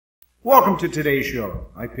Welcome to today's show.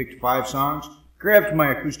 I picked 5 songs, grabbed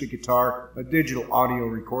my acoustic guitar, a digital audio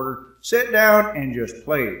recorder, sat down, and just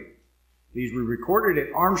played. These were recorded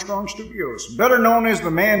at Armstrong Studios, better known as the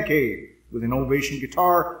Man Cave, with an Ovation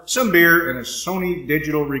guitar, some beer, and a Sony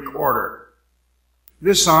digital recorder.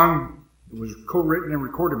 This song was co-written and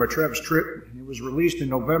recorded by Travis Tritt. It was released in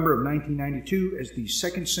November of 1992 as the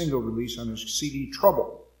second single release on his CD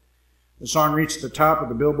Trouble. The song reached the top of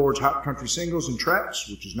the Billboard's Hot Country Singles and Tracks,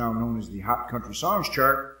 which is now known as the Hot Country Songs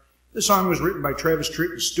chart. The song was written by Travis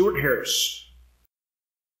Tritt and Stuart Harris.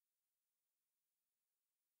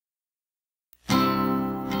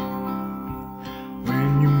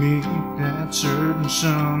 When you meet that certain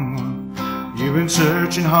someone you've been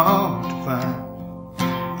searching hard to find,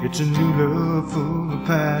 it's a new love full of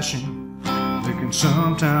passion that can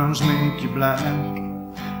sometimes make you blind.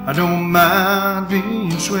 I don't mind being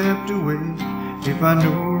swept away if I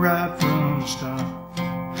know right from the start.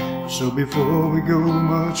 So before we go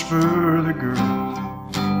much further, girl,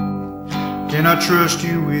 can I trust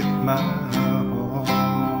you with my heart?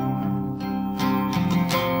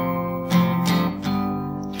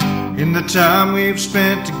 In the time we've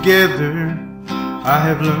spent together, I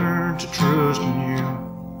have learned to trust in you.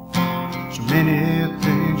 So many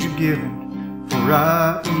things you've given before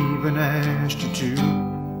I even asked you to.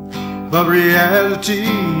 But reality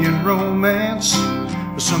and romance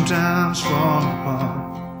sometimes fall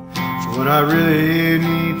apart. So what I really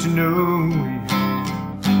need to know is,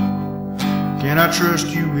 can I trust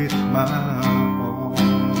you with my heart?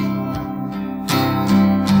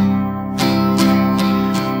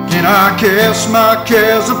 Can I cast my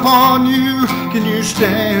cares upon you? Can you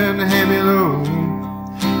stand the heavy load?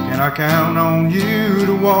 Can I count on you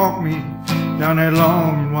to walk me down that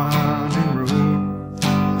long and winding road?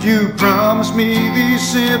 You promise me these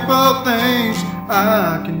simple things,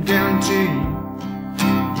 I can guarantee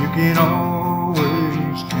you can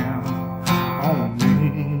always count on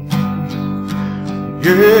me.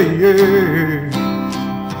 Yeah, yeah.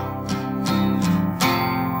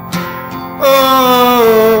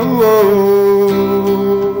 Oh,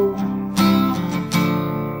 oh.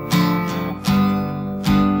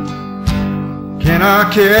 Can I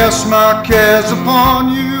cast my cares upon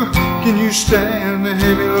you? Can you stand the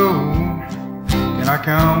heavy load? Can I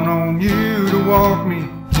count on you to walk me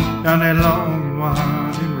down that long and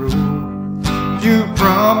winding road? You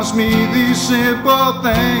promise me these simple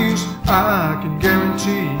things, I can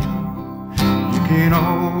guarantee you can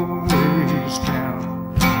always count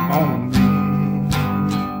on me.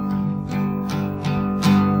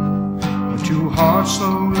 When two hearts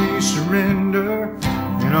slowly surrender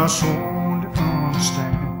and are sworn to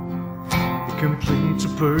understand, completes a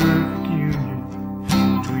perfect union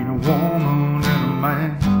between a woman and a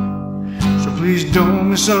man. So please don't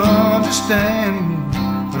misunderstand me. I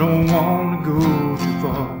don't want to go too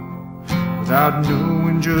far without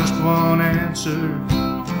knowing just one answer.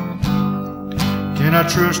 Can I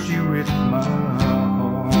trust you with my heart?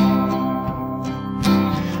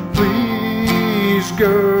 Please,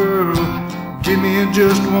 girl, give me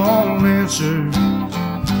just one answer.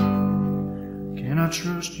 Can I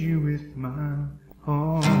trust you with my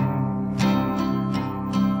heart?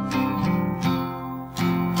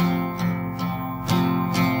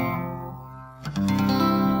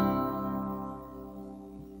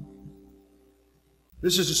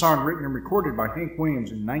 This is a song written and recorded by Hank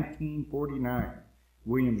Williams in 1949.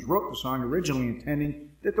 Williams wrote the song originally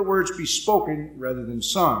intending that the words be spoken rather than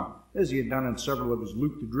sung, as he had done on several of his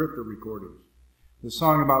Luke the Drifter recordings. The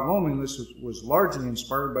song about loneliness was largely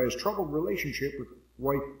inspired by his troubled relationship with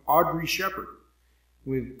wife Audrey Shepard.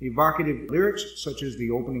 With evocative lyrics such as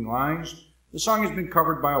the opening lines, the song has been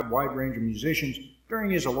covered by a wide range of musicians.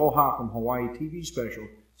 During his Aloha from Hawaii TV special,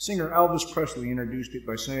 singer Elvis Presley introduced it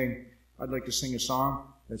by saying, "I'd like to sing a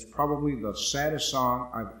song that's probably the saddest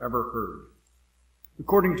song I've ever heard."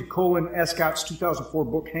 According to Colin Escott's 2004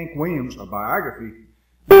 book, Hank Williams, a biography,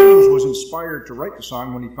 Williams was inspired to write the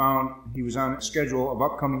song when he found he was on a schedule of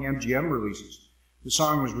upcoming MGM releases. The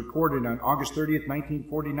song was recorded on August 30th,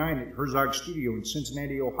 1949 at Herzog Studio in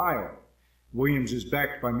Cincinnati, Ohio. Williams is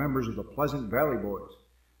backed by members of the Pleasant Valley Boys,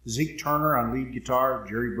 Zeke Turner on lead guitar,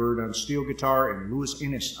 Jerry Bird on steel guitar, and Louis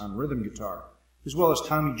Innes on rhythm guitar, as well as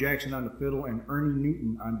Tommy Jackson on the fiddle and Ernie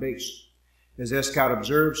Newton on bass. As Escott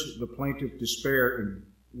observes, the plaintive despair in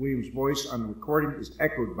Williams' voice on the recording is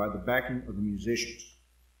echoed by the backing of the musicians.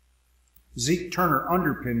 Zeke Turner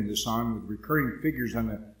underpinned the song with recurring figures on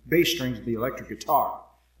the bass strings of the electric guitar.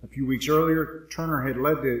 A few weeks earlier, Turner had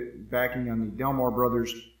led the backing on the Delmore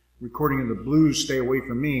Brothers' recording of the blues Stay Away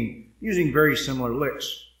From Me, using very similar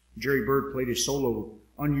licks. Jerry Bird played a solo of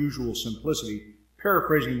unusual simplicity,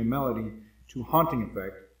 paraphrasing the melody to haunting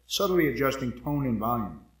effect, subtly adjusting tone and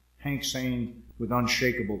volume, Hank sang with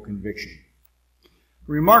unshakable conviction.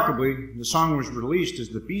 Remarkably, the song was released as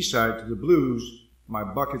the B-side to the blues, My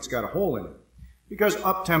Bucket's Got a Hole in It, because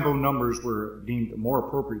up-tempo numbers were deemed more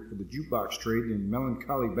appropriate for the jukebox trade than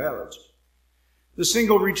melancholy ballads. The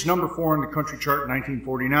single reached number 4 on the country chart in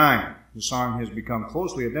 1949. The song has become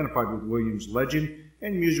closely identified with Williams' legend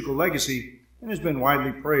and musical legacy and has been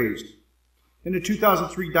widely praised. In the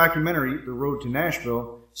 2003 documentary, The Road to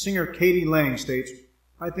Nashville, singer Katie Lang states,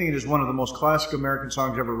 "I think it is one of the most classic American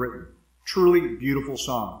songs ever written. Truly beautiful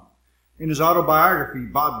song." In his autobiography,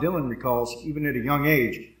 Bob Dylan recalls, even at a young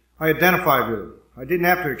age, "I identified with it. I didn't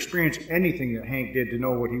have to experience anything that Hank did to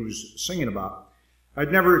know what he was singing about.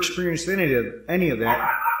 I'd never experienced any of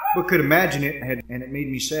that, but could imagine it, and it made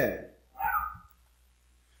me sad."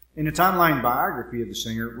 In its online biography of the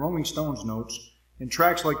singer, Rolling Stones notes, "In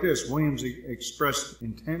tracks like this, Williams expressed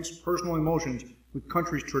intense personal emotions with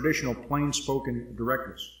country's traditional plain-spoken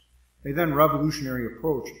directness, a then revolutionary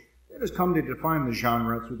approach that has come to define the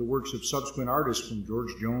genre through the works of subsequent artists from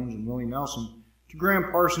George Jones and Willie Nelson to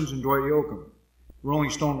Graham Parsons and Dwight Yoakam."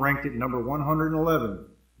 Rolling Stone ranked it number 111,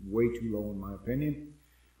 way too low in my opinion,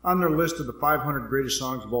 on their list of the 500 greatest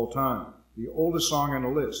songs of all time, the oldest song on the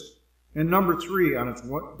list, and number 3 on its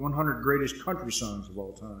 100 greatest country songs of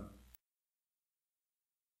all time.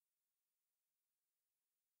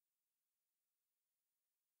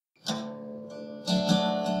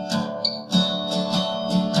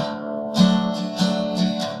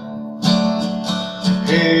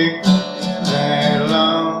 Take that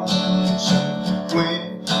lonesome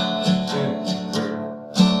wind everywhere.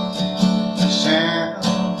 It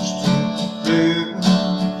sounds too blue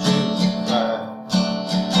to cry.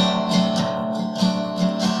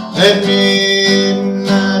 That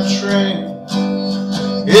midnight train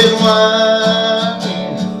is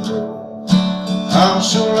winding low. I'm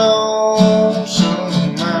so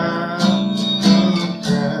lonesome I could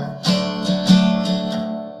cry.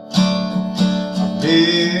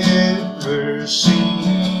 Never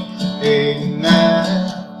seen a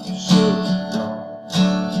night so long.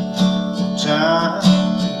 Time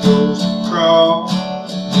goes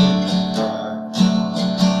crawling by.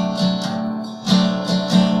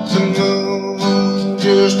 The moon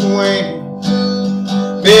just wanes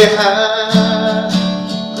behind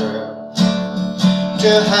the crowd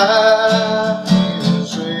to hide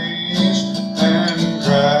his face and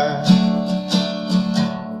cry.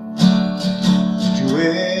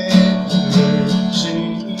 Ever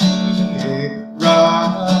seen a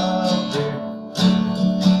robin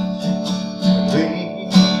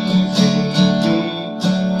leaving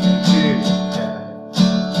to die?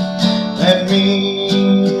 That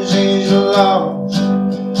means he's lost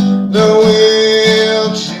the will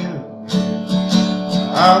to live.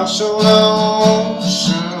 I'm so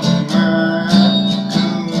lonesome I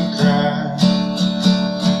could cry.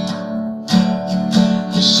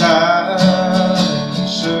 Beside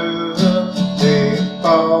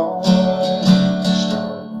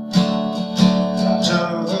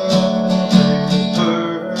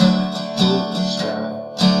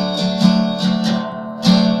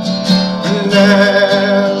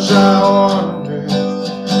as I wonder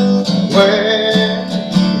where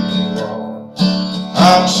you are,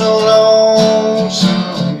 I'm so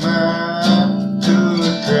lonesome I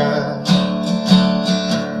could cry.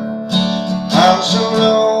 I'm so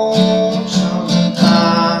lonesome I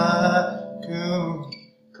could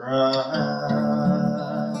cry.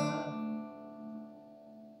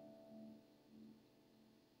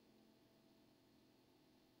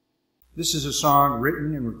 This is a song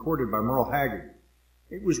written and recorded by Merle Haggard.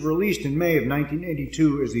 It was released in May of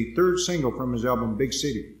 1982 as the 3rd single from his album Big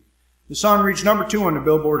City. The song reached number 2 on the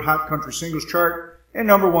Billboard Hot Country Singles chart and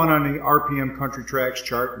number 1 on the RPM Country Tracks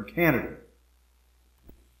chart in Canada.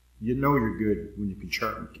 You know you're good when you can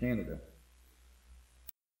chart in Canada.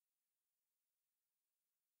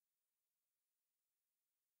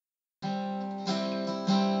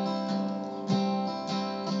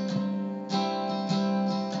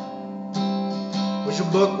 Wish a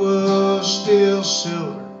buck was still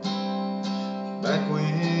silver back when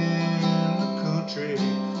the country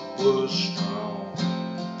was strong.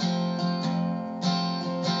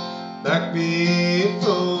 Back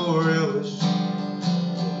before Elvis, the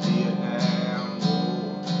Vietnam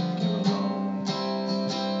War came along.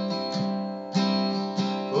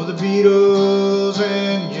 For the Beatles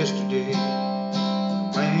and yesterday, the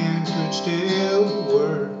man could still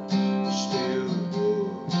work, still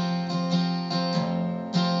good.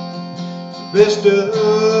 The best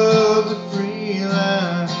of the free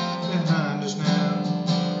line behind us now.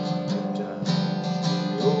 Good times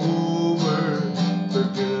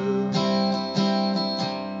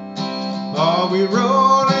we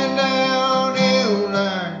rolling downhill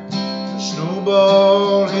like a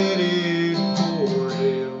snowball headed for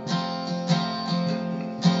hell.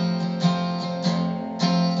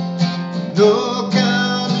 No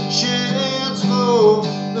kind of chance for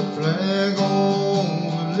the flag on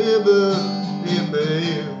the Liberty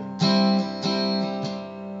Bell.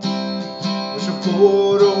 Wish a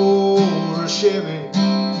Ford or a Chevy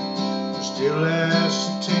still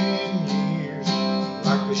lasts 10 years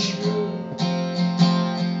like they should.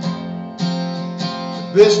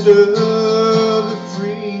 The best of the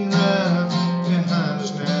free life behind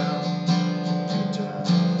us now. Good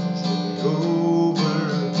times will be over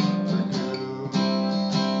for good.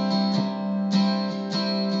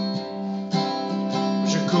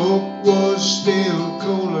 Wish a Coke was still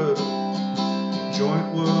colder. The joint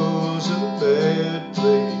was a bad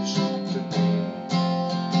place to be.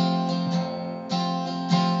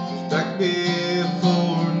 Back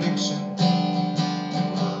before Nixon,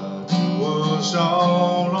 it was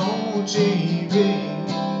all on TV.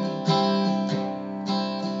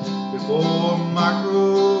 Before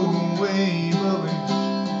microwave ovens,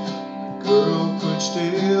 the girl could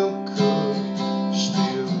still cook,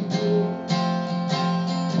 still war.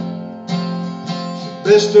 The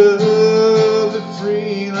best of the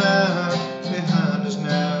free life behind us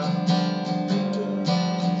now.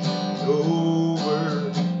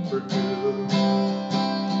 Over for good.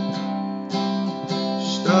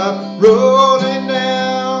 Stop rolling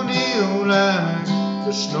downhill like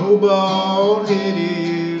a snowball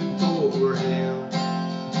headed for hell.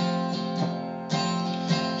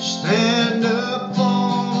 Stand up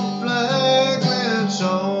on the flag, let's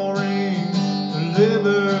all ring the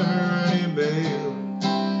Liberty Bell.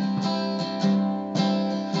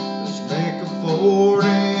 Let's make a Ford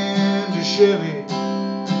and a Chevy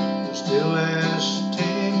still lasts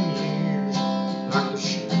 10 years like we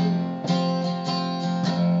should.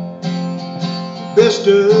 The best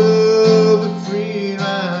of the free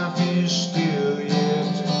life is still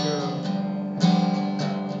yet to come.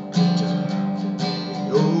 Good time will be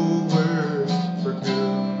over for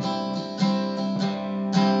good.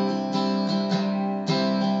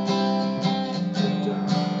 Good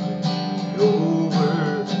time will be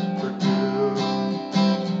over for good.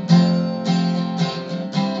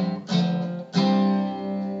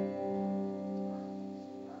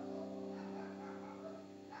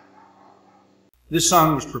 This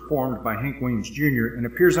song was performed by Hank Williams Jr. and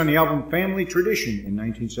appears on the album Family Tradition in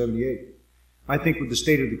 1978. I think with the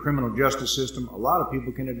state of the criminal justice system, a lot of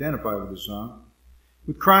people can identify with this song.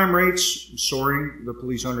 With crime rates soaring, the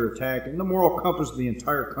police under attack, and the moral compass of the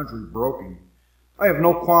entire country broken, I have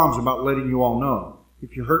no qualms about letting you all know.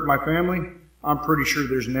 If you hurt my family, I'm pretty sure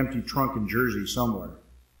there's an empty trunk in Jersey somewhere.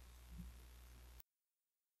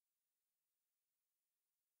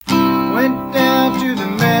 Went down to the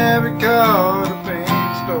America paint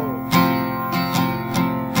store.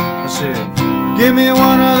 I said, give me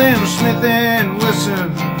one of them Smith &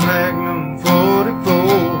 Wesson Magnum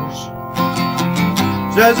 44s.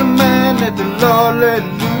 Says a man that the Lord let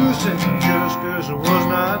loose and justice was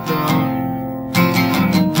not done.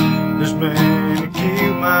 This man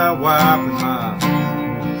killed my wife and my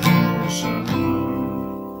son.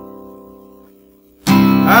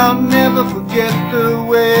 I'll never forget the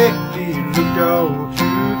way he looked all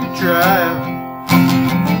through the trial.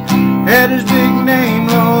 Had his big name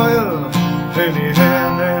loyal, and he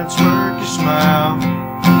had that smirky smile.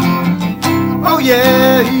 Oh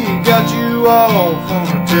yeah, he got you off on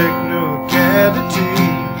a technicality,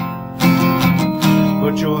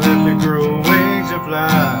 but you'll have to grow wings and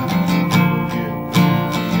fly.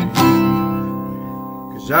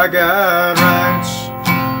 'Cause I got rights,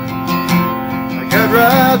 I got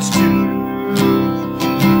rights too.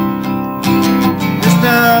 This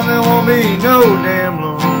time there won't be no damn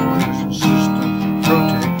law. There's a system to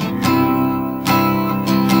protect you.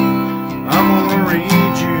 I'm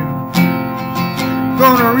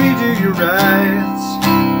gonna read you your rights.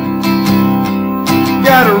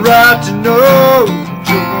 Got a right to know that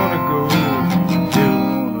you're gonna go till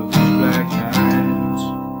one of these black nights.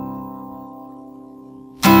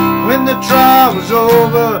 When the trial was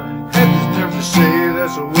over, had this nerve to say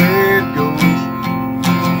that's the way it goes.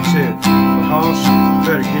 He said, well, hoss, you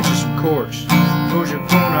better get you some corks, cause you're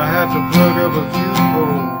gonna have to plug up a few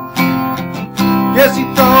holes. Guess he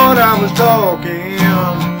thought I was talking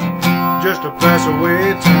just to pass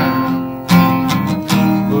away time,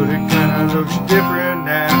 but it kinda looks different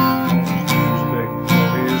now. Respect for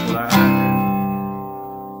his life,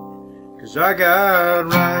 'cause I got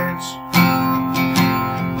rights,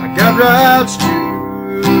 I got rights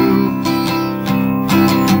too.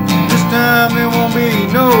 This time there won't be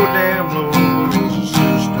no damn law.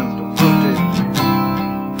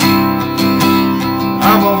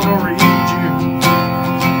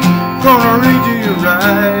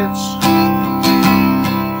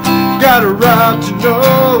 got a right to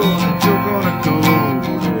know that you're gonna go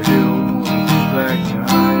to hell for these black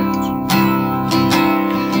giants.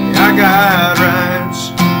 Yeah, I got rights,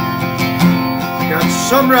 got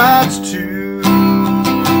some rights too.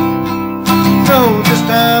 No, this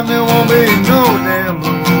time there won't be no damn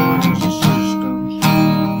laws or systems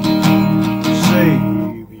to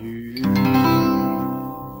save you.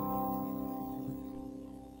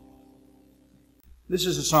 This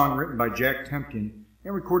is a song written by Jack Temkin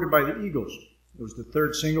and recorded by the Eagles. It was the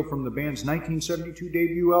third single from the band's 1972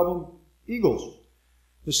 debut album, Eagles.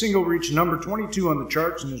 The single reached number 22 on the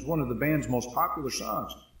charts and is one of the band's most popular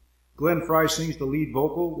songs. Glenn Frey sings the lead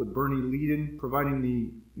vocal, with Bernie Leadon providing the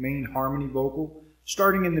main harmony vocal,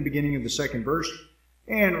 starting in the beginning of the second verse,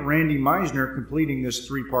 and Randy Meisner completing this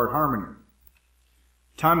three-part harmony.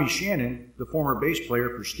 Tommy Shannon, the former bass player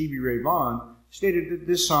for Stevie Ray Vaughan, stated that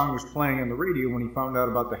this song was playing on the radio when he found out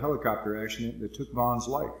about the helicopter accident that took Vaughan's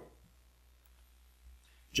life.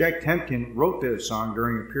 Jack Temkin wrote this song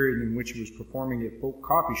during a period in which he was performing at folk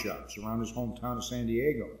coffee shops around his hometown of San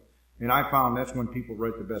Diego. And I found that's when people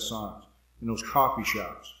write the best songs, in those coffee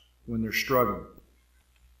shops, when they're struggling.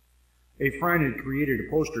 A friend had created a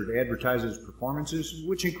poster to advertise his performances,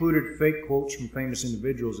 which included fake quotes from famous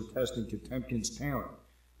individuals attesting to Temkin's talent,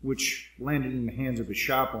 which landed in the hands of a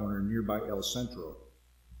shop owner in nearby El Centro.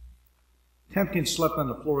 Temkin slept on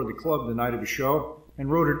the floor of the club the night of the show and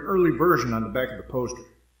wrote an early version on the back of the poster.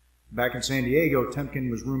 Back in San Diego, Temkin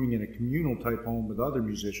was rooming in a communal-type home with other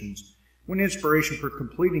musicians when inspiration for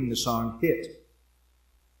completing the song hit.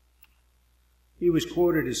 He was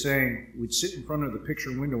quoted as saying, "We'd sit in front of the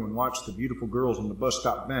picture window and watch the beautiful girls on the bus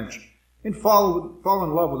stop bench and fall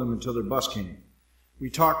in love with them until their bus came. We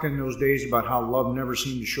talked in those days about how love never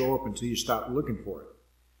seemed to show up until you stopped looking for it.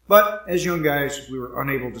 But as young guys, we were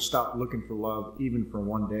unable to stop looking for love even for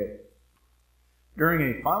one day." During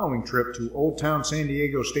a following trip to Old Town San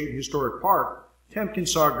Diego State Historic Park, Temkin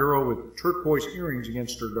saw a girl with turquoise earrings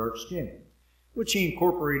against her dark skin, which he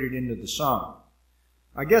incorporated into the song.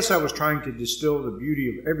 "I guess I was trying to distill the beauty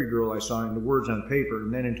of every girl I saw into words on paper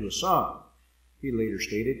and then into a song," he later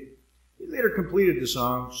stated. He later completed the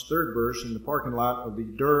song's third verse in the parking lot of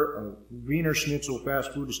the Wiener Schnitzel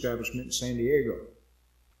fast food establishment in San Diego.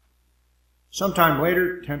 Sometime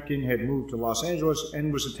later, Temkin had moved to Los Angeles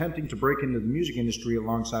and was attempting to break into the music industry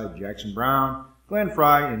alongside Jackson Browne, Glenn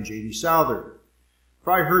Frey, and J.D. Souther.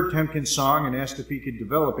 Frey heard Temkin's song and asked if he could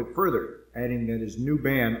develop it further, adding that his new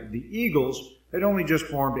band, the Eagles, had only just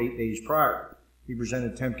formed 8 days prior. He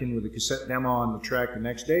presented Temkin with a cassette demo on the track the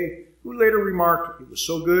next day, who later remarked, "It was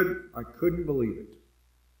so good, I couldn't believe it."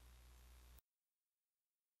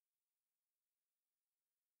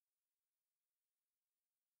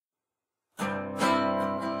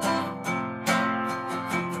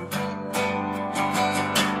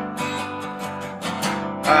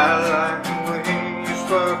 I like the way you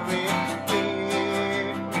sparkling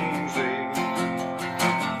music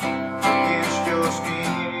against your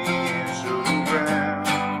skin so brown.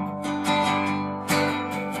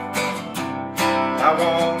 I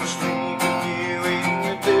want to sleep with you in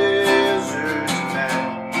the desert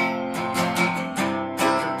tonight, with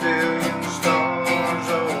a billion stars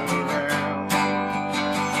all around.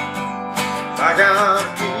 I got a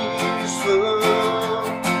peaceful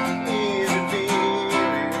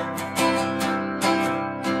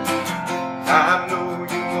I know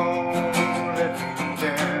you won't let me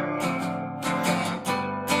down,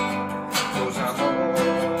 'cause I'm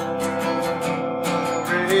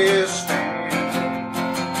already standing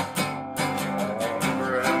on the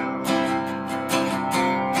ground.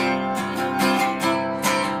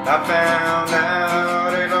 I found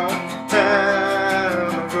out a long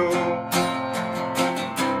time ago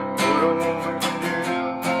what a woman can do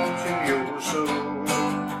to your soul.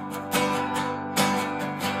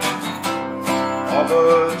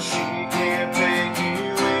 But she can't take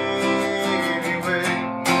you anyway.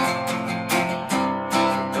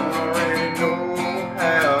 Don't already know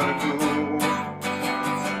how to go.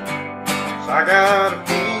 So I got a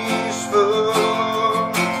peaceful,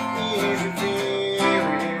 easy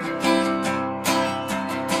feeling.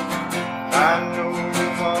 I know you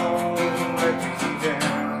won't let me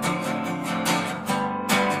down,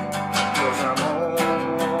 'cause I'm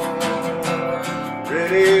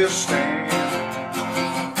already standing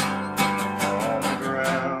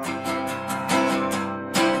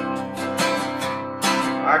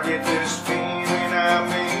I get this feeling I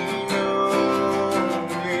may know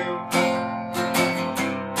you,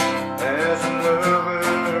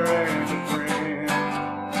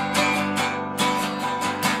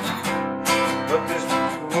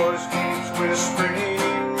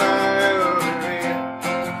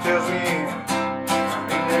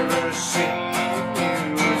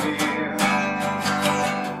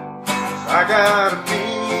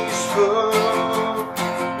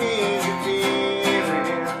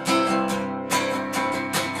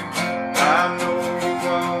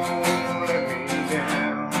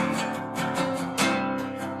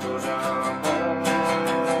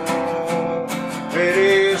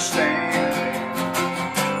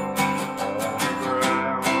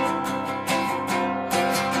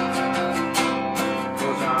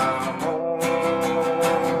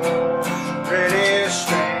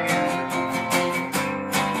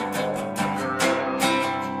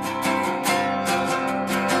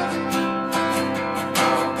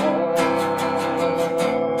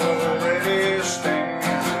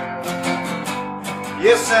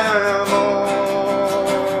 Yes, I'm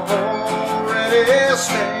already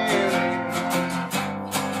standing.